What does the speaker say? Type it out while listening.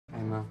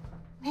Mom.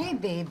 Hey,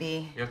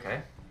 baby. You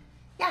okay?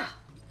 Yeah.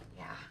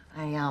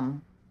 I,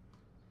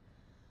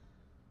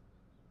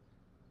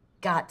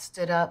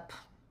 stood up.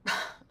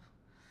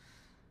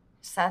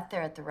 Sat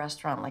there at the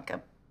restaurant like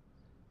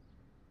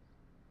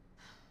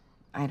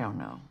I don't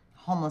know.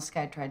 Homeless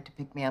guy tried to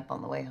pick me up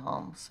on the way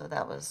home, so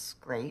that was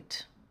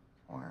great.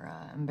 Or,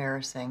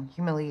 embarrassing,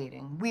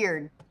 humiliating,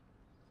 weird,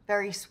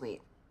 very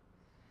sweet.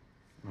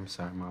 I'm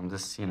sorry, Mom.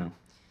 This,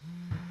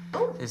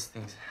 Ooh. These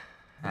things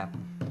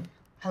happen.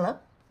 Hello?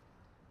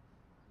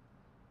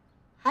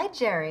 Hi,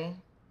 Jerry.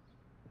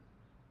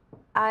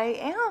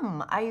 I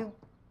am.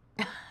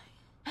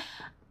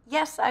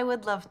 Yes, I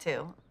would love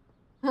to.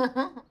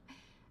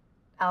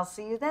 I'll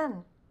see you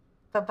then.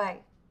 Bye-bye.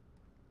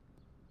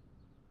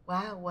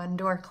 Wow, one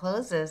door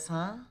closes,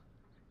 huh?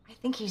 I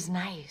think he's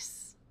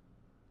nice.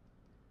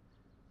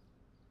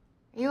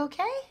 Are you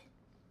okay?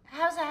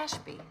 How's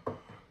Ashby?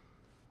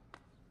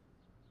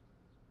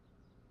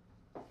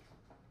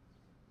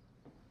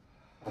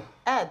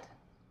 Ed.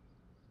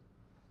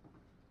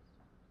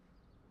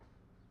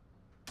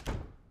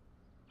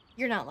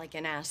 You're not like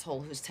an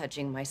asshole who's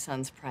touching my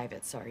son's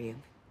privates, are you?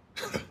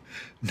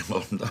 No,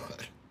 I'm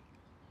not.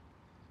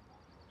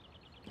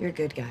 You're a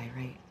good guy,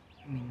 right?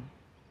 I mean,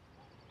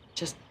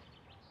 just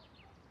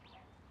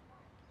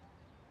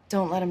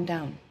don't let him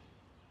down.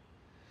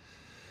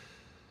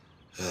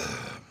 Who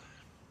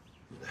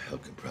the hell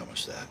can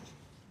promise that?